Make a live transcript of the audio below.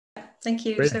Thank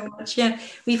you Brilliant. so much. Yeah,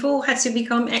 we've all had to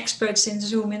become experts in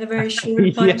Zoom in a very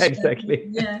short time. Yeah, exactly.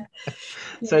 Yeah.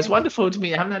 So it's wonderful to meet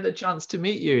you. I haven't had a chance to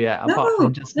meet you yet, apart No,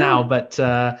 from just now, but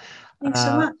thanks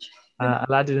so much.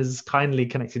 Alidina has kindly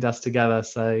connected us together.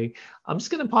 So I'm just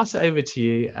going to pass it over to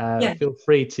you. Feel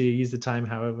free to use the time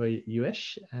however you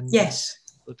wish. And yes.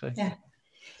 Yeah.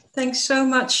 Thanks so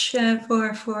much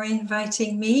for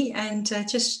inviting me, and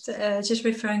just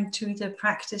referring to the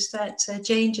practice that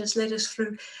Jane just led us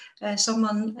through.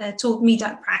 Someone taught me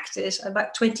that practice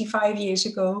about 25 years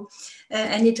ago,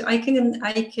 and I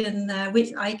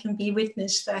can be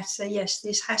witness that yes,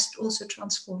 this has also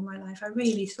transformed my life. I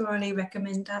really thoroughly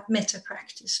recommend that metta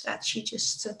practice that she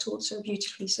just taught so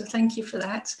beautifully. So thank you for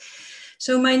that.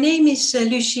 So my name is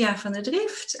Lucia van der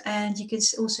Drift, and you can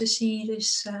also see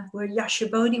this word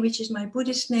Yashobodhi, which is my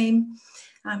Buddhist name.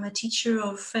 I'm a teacher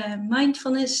of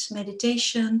mindfulness,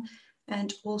 meditation,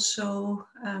 and also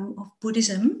of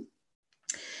Buddhism.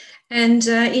 And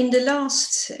in the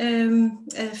last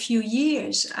few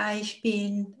years, I've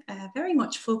been very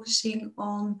much focusing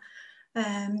on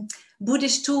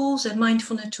Buddhist tools and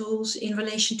mindfulness tools in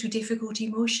relation to difficult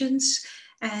emotions,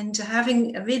 and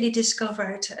having really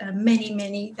discovered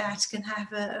many that can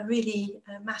have a really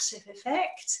massive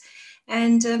effect.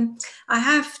 And I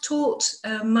have taught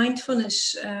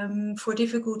mindfulness for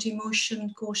difficult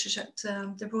emotion courses at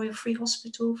the Royal Free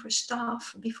Hospital for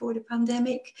staff before the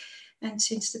pandemic. And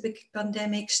since the big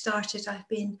pandemic started, I've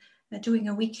been doing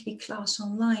a weekly class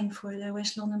online for the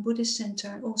West London Buddhist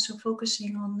Centre, also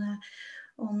focusing on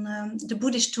the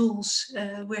Buddhist tools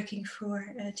working for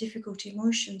difficult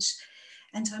emotions.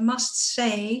 And I must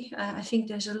say, I think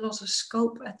there's a lot of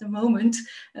scope at the moment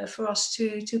for us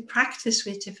to practice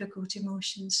with difficult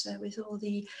emotions, with all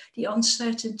the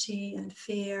uncertainty and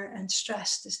fear and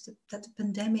stress that the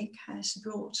pandemic has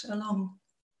brought along.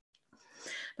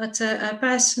 But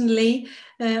personally,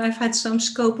 I've had some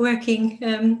scope working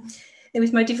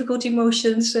with my difficult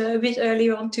emotions a bit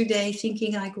earlier on today,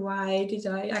 thinking like, why did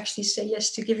I actually say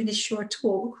yes to giving this short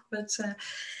talk? But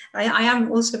I am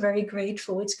also very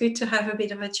grateful. It's good to have a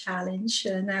bit of a challenge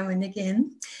now and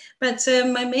again. But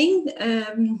my main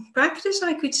practice,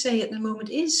 I could say at the moment,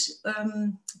 is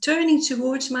turning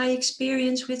towards my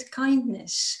experience with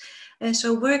kindness.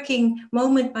 So working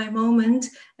moment by moment,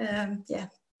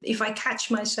 if I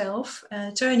catch myself,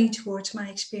 turning towards my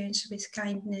experience with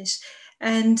kindness.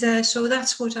 And so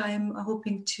that's what I'm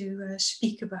hoping to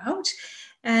speak about.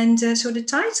 And so the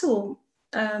title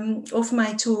of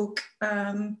my talk,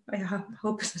 I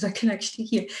hope that I can actually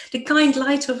hear, The Kind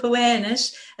Light of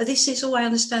Awareness. This is all I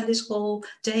understand. This whole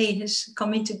day has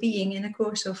come into being in the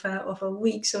course of a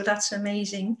week, so that's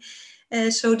amazing.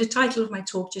 So the title of my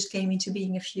talk just came into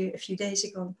being a few days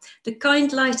ago. The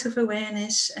Kind Light of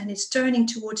Awareness, and it's turning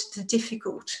towards the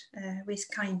difficult with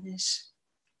kindness.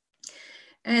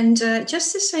 And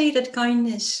just to say that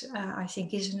kindness, I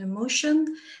think, is an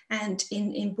emotion. And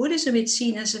in Buddhism, it's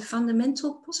seen as a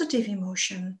fundamental positive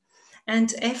emotion.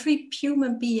 And every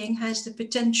human being has the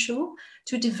potential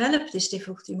to develop this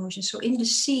difficult emotion. So in the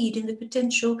seed, in the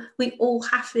potential, we all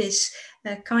have this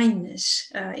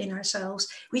kindness in ourselves,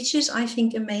 which is, I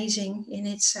think, amazing in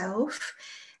itself.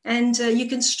 And you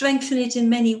can strengthen it in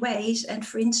many ways. And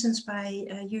for instance, by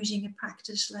using a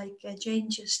practice like Jane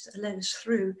just led us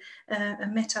through, a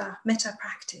metta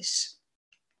practice.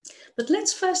 But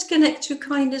let's first connect to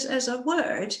kindness as a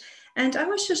word. And I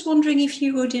was just wondering if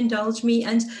you would indulge me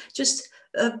and just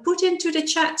put into the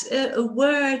chat a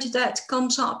word that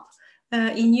comes up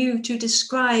in you to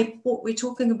describe what we're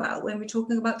talking about when we're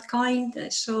talking about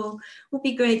kindness. So it would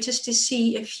be great just to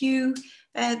see a few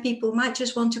people might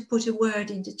just want to put a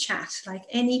word in the chat, like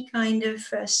any kind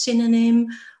of synonym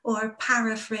or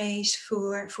paraphrase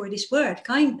for this word,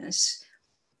 kindness.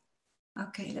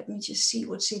 Okay, let me just see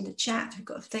what's in the chat.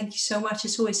 Thank you so much.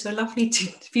 It's always so lovely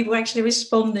to people actually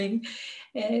responding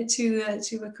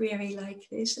to a query like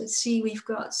this. Let's see, we've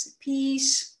got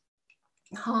peace,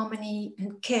 harmony,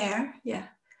 and care. Yeah,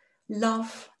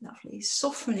 love, lovely,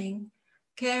 softening,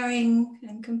 caring,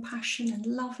 and compassion, and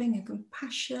loving, and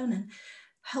compassion, and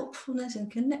helpfulness,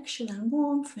 and connection, and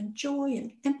warmth, and joy,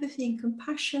 and empathy, and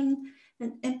compassion,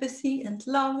 and empathy, and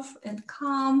love, and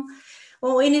calm.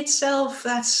 Well, in itself,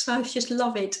 I just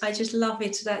love it. I just love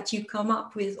it that you come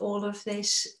up with all of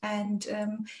this, and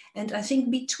I think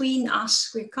between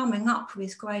us, we're coming up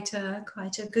with quite a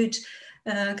good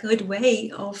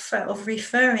way of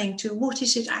referring to what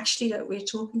is it actually that we're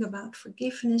talking about.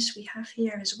 Forgiveness we have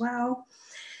here as well.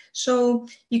 So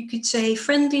you could say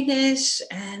friendliness,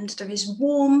 and there is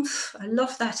warmth. I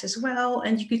love that as well.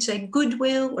 And you could say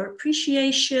goodwill or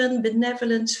appreciation,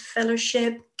 benevolence,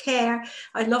 fellowship, care.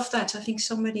 I love that. I think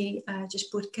somebody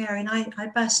just put care, and I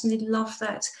personally love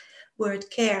that word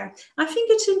care. I think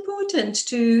it's important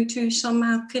to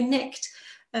somehow connect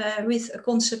with a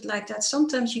concept like that.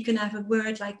 Sometimes you can have a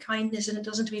word like kindness and it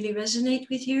doesn't really resonate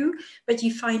with you, but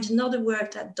you find another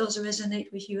word that does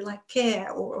resonate with you, like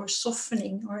care or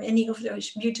softening, or any of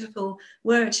those beautiful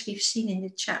words we've seen in the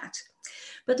chat.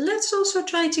 But let's also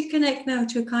try to connect now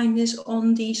to kindness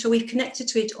on the, so we've connected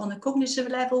to it on a cognitive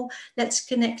level. Let's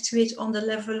connect to it on the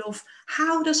level of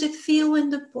how does it feel in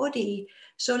the body?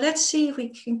 So let's see if we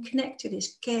can connect to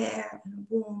this care and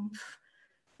warmth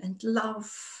and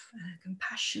love,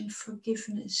 compassion,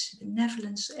 forgiveness,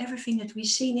 benevolence, everything that we've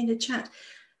seen in the chat.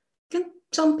 Can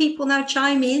some people now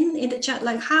chime in the chat,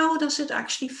 like how does it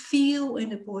actually feel in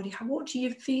the body? What do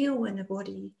you feel in the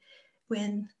body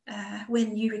when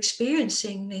you're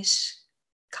experiencing this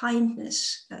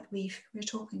kindness that we're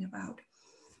talking about?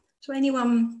 So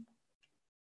anyone?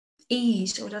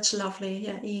 Ease, oh that's lovely,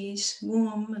 yeah, ease,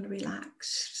 warm and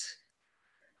relaxed.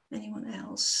 Anyone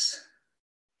else?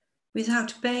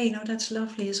 Without pain, oh that's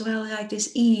lovely as well, like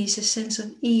this ease, a sense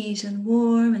of ease and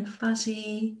warm and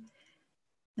fuzzy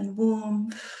and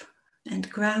warmth and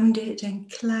grounded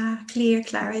and clear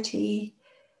clarity,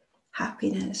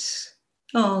 happiness.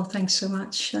 Oh, thanks so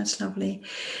much, that's lovely.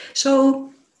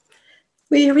 So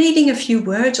we're reading a few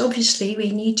words. Obviously,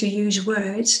 we need to use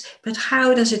words, but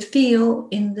how does it feel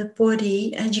in the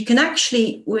body? And you can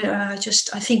actually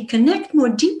just, I think, connect more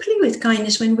deeply with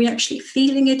kindness when we're actually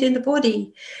feeling it in the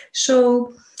body.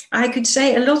 So I could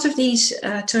say a lot of these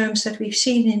terms that we've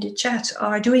seen in the chat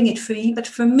are doing it for you, but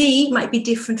for me, it might be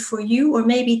different for you, or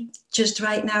maybe just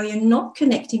right now you're not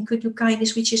connecting to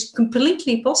kindness, which is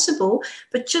completely possible,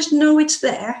 but just know it's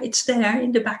there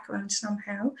in the background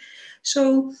somehow.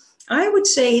 So I would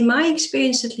say, in my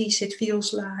experience at least, it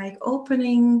feels like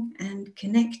opening and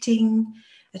connecting.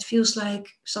 It feels like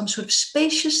some sort of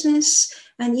spaciousness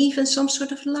and even some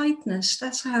sort of lightness.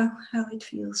 That's how it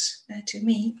feels to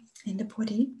me in the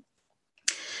body.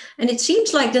 And it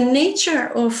seems like the nature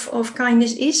of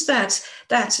kindness is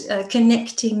that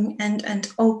connecting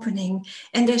and opening.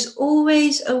 And there's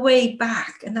always a way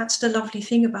back. And that's the lovely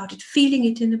thing about it, feeling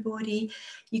it in the body.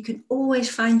 You can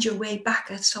always find your way back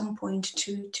at some point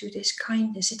to this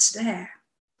kindness. It's there.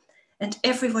 And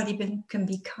everybody can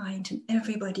be kind, and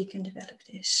everybody can develop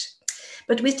this.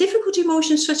 But with difficult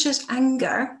emotions such as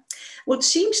anger, what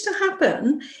seems to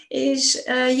happen is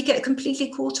you get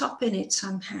completely caught up in it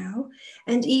somehow,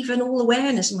 and even all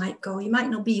awareness might go. You might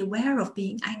not be aware of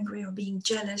being angry or being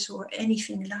jealous or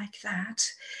anything like that.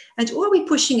 And or we're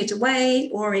pushing it away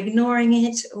or ignoring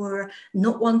it or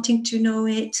not wanting to know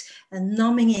it and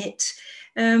numbing it.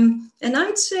 And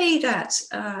I'd say that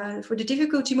for the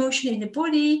difficult emotion in the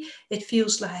body, it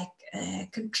feels like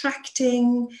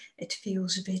contracting, it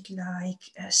feels a bit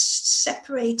like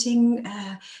separating,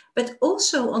 but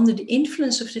also under the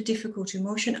influence of the difficult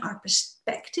emotion, our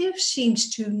perspective seems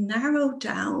to narrow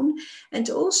down. And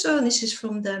also, and this is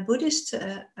from the Buddhist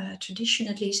tradition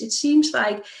at least, it seems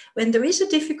like when there is a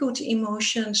difficult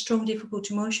emotion, strong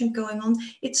difficult emotion going on,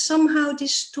 it somehow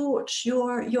distorts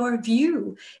your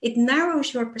view. It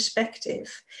narrows your perspective.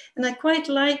 And I quite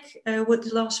like what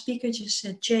the last speaker just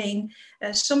said, Jane.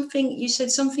 You said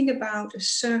something about a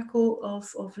circle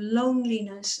of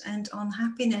loneliness and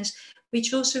unhappiness,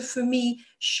 which also for me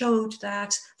showed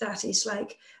that is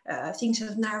like things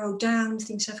have narrowed down,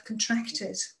 things have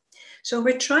contracted. So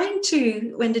we're trying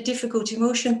to, when the difficult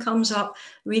emotion comes up,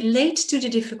 relate to the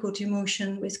difficult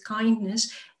emotion with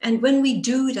kindness. And when we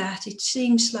do that, it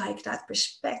seems like that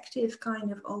perspective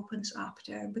kind of opens up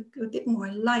there, a bit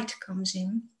more light comes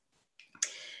in.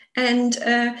 And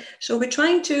so we're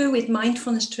trying to, with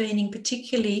mindfulness training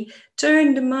particularly,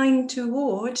 turn the mind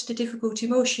towards the difficult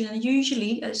emotion. And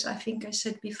usually, as I think I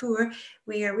said before,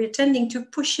 we're tending to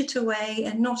push it away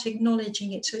and not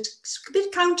acknowledging it. So it's a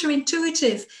bit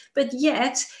counterintuitive, but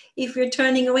yet if we're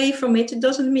turning away from it, it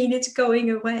doesn't mean it's going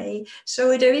away.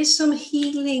 So there is some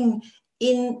healing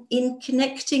in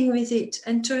connecting with it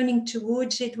and turning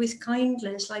towards it with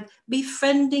kindness, like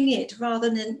befriending it rather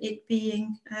than it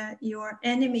being your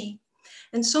enemy.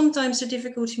 And sometimes the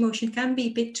difficult emotion can be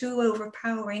a bit too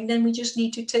overpowering. Then we just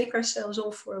need to take ourselves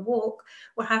off for a walk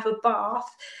or have a bath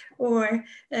or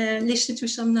listen to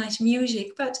some nice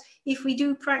music. But if we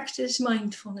do practice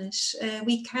mindfulness,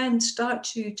 we can start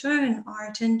to turn our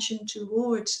attention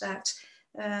towards that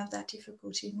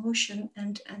difficult emotion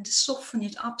and soften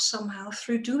it up somehow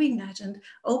through doing that and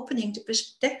opening the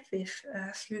perspective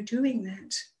through doing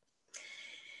that.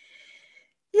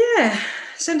 Yeah,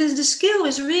 so the skill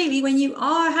is really when you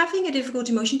are having a difficult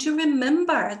emotion to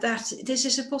remember that this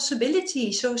is a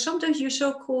possibility. So sometimes you're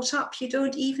so caught up, you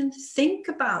don't even think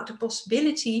about the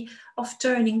possibility of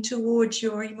turning towards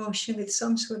your emotion with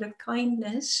some sort of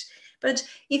kindness. But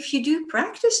if you do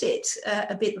practice it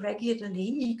a bit regularly,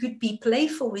 you could be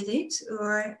playful with it,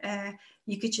 or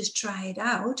you could just try it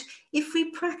out. If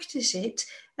we practice it,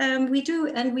 we do,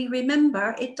 and we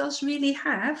remember, it does really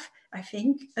have, I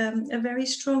think, a very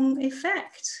strong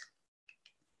effect.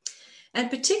 And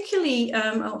particularly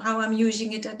how I'm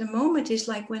using it at the moment is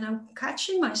like when I'm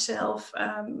catching myself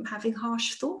having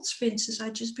harsh thoughts, for instance,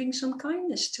 I just bring some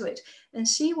kindness to it and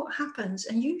see what happens.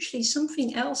 And usually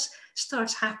something else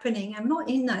starts happening. I'm not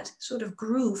in that sort of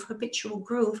groove, habitual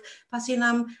groove, but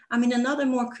I'm in another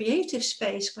more creative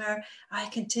space where I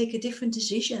can take a different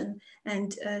decision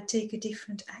and take a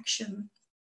different action.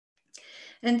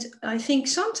 And I think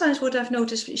sometimes what I've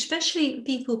noticed, especially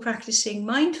people practicing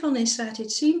mindfulness, that it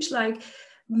seems like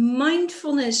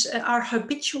mindfulness, our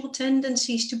habitual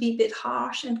tendencies to be a bit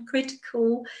harsh and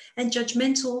critical and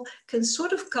judgmental can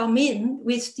sort of come in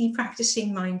with the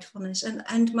practicing mindfulness.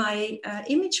 And my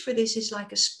image for this is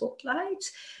like a spotlight,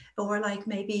 or like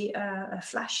maybe a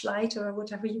flashlight, or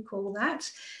whatever you call that.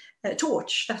 A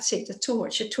torch, that's it, a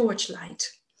torch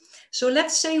light. So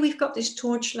let's say we've got this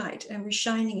torchlight and we're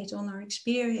shining it on our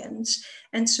experience,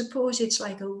 and suppose it's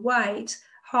like a white,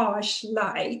 harsh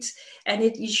light, and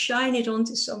you shine it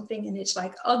onto something and it's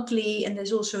like ugly, and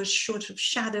there's also sort of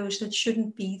shadows that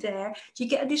shouldn't be there. You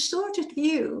get a distorted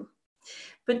view.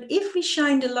 But if we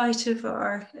shine the light of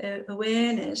our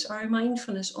awareness, our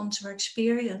mindfulness onto our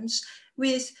experience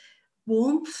with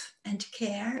warmth and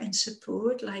care and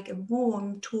support, like a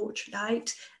warm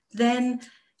torchlight, then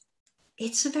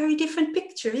it's a very different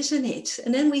picture, isn't it?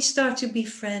 And then we start to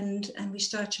befriend and we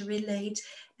start to relate,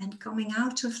 and coming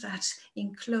out of that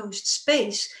enclosed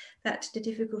space that the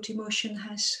difficult emotion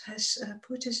has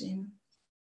put us in.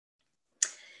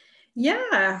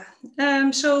 Yeah,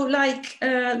 so like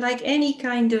any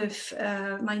kind of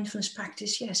mindfulness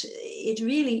practice, yes, it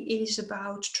really is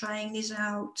about trying this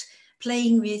out,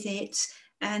 playing with it,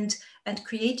 and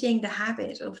creating the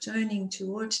habit of turning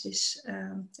towards this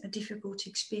a difficult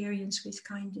experience with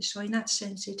kindness. So in that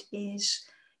sense, it is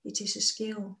a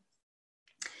skill.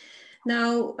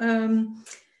 Now,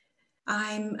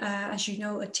 I'm, as you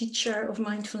know, a teacher of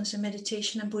mindfulness and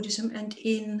meditation and Buddhism. And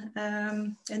in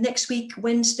next week,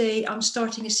 Wednesday, I'm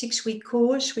starting a 6-week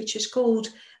course, which is called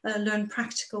Learn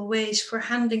Practical Ways for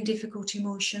Handling Difficult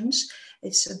Emotions.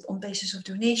 It's on basis of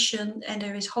donation, and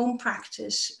there is home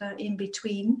practice in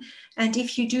between. And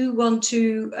if you do want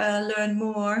to learn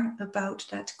more about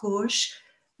that course,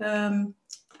 I'll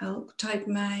type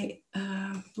my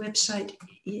website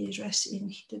address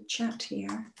in the chat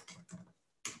here.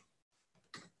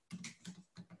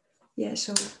 Yeah,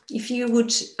 so if you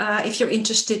would, if you're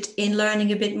interested in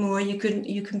learning a bit more, you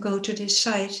can go to this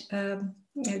site,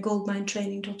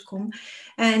 goldminetraining.com,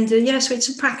 and so it's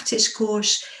a practice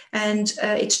course, and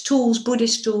it's tools,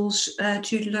 Buddhist tools,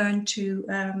 to learn to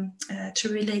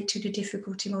relate to the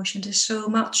difficult emotion. There's so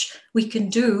much we can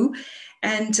do,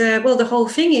 and well, the whole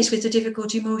thing is with the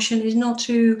difficult emotion is not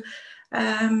to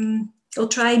or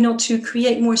try not to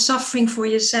create more suffering for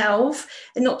yourself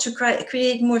and not to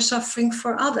create more suffering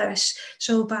for others.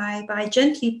 So by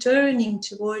gently turning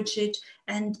towards it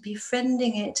and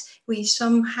befriending it, we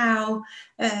somehow,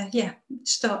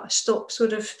 stop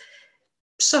sort of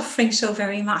suffering so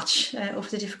very much of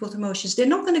the difficult emotions. They're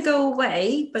not going to go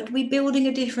away, but we're building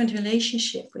a different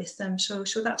relationship with them. So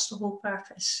that's the whole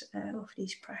purpose of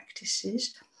these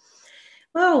practices.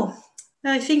 Well,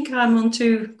 I think I'm on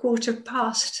to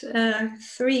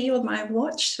 3:15 on my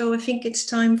watch, so I think it's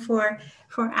time for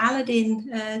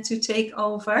Alidina to take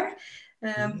over.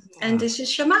 And this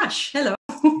is Shamash. Hello.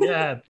 Yeah,